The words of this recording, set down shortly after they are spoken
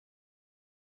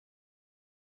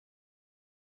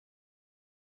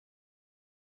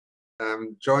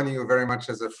joining you very much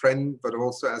as a friend, but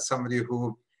also as somebody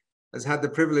who has had the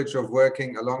privilege of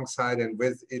working alongside and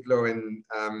with IDLO in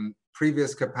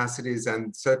previous capacities,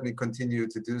 and certainly continue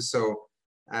to do so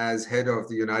as head of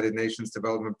the United Nations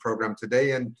Development Program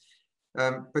today. And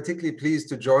particularly pleased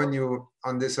to join you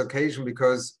on this occasion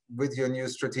because with your new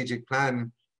strategic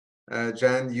plan,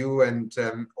 Jan, you and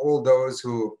all those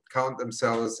who count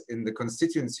themselves in the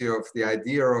constituency of the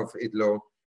idea of IDLO,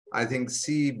 I think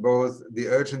see both the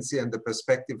urgency and the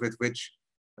perspective with which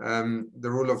the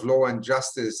rule of law and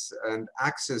justice and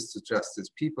access to justice,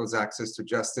 people's access to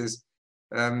justice,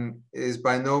 is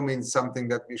by no means something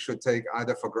that we should take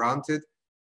either for granted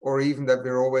or even that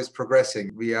we're always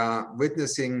progressing. We are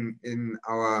witnessing in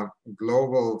our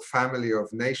global family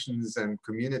of nations and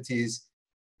communities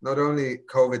not only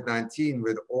COVID-19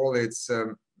 with all its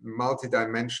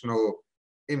multidimensional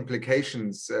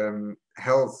implications,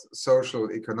 health,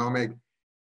 social, economic,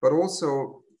 but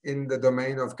also in the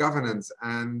domain of governance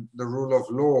and the rule of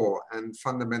law and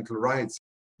fundamental rights.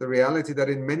 The reality that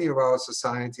in many of our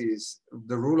societies,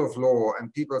 the rule of law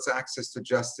and people's access to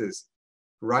justice,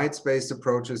 rights-based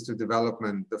approaches to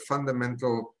development, the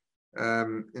fundamental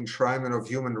enshrinement of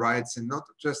human rights in not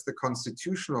just the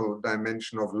constitutional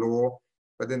dimension of law,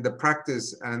 but in the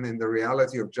practice and in the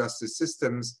reality of justice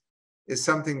systems, is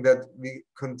something that we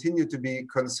continue to be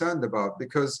concerned about.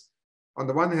 Because on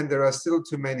the one hand, there are still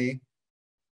too many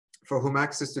for whom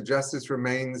access to justice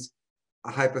remains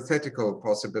a hypothetical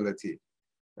possibility.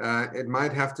 It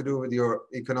might have to do with your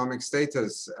economic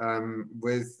status,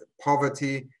 with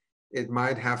poverty. It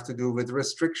might have to do with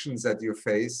restrictions that you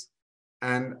face.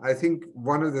 And I think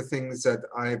one of the things that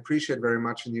I appreciate very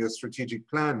much in your strategic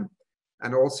plan,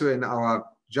 and also in our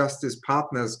Justice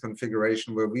Partners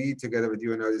configuration, where we, together with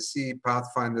UNODC,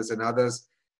 Pathfinders and others,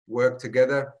 work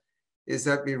together, is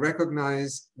that we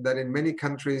recognize that in many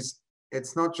countries,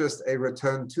 it's not just a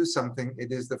return to something,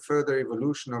 it is the further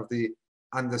evolution of the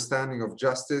understanding of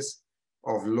justice,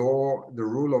 of law, the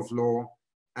rule of law,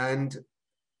 and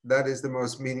that is the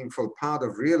most meaningful part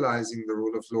of realizing the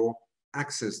rule of law,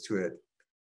 access to it.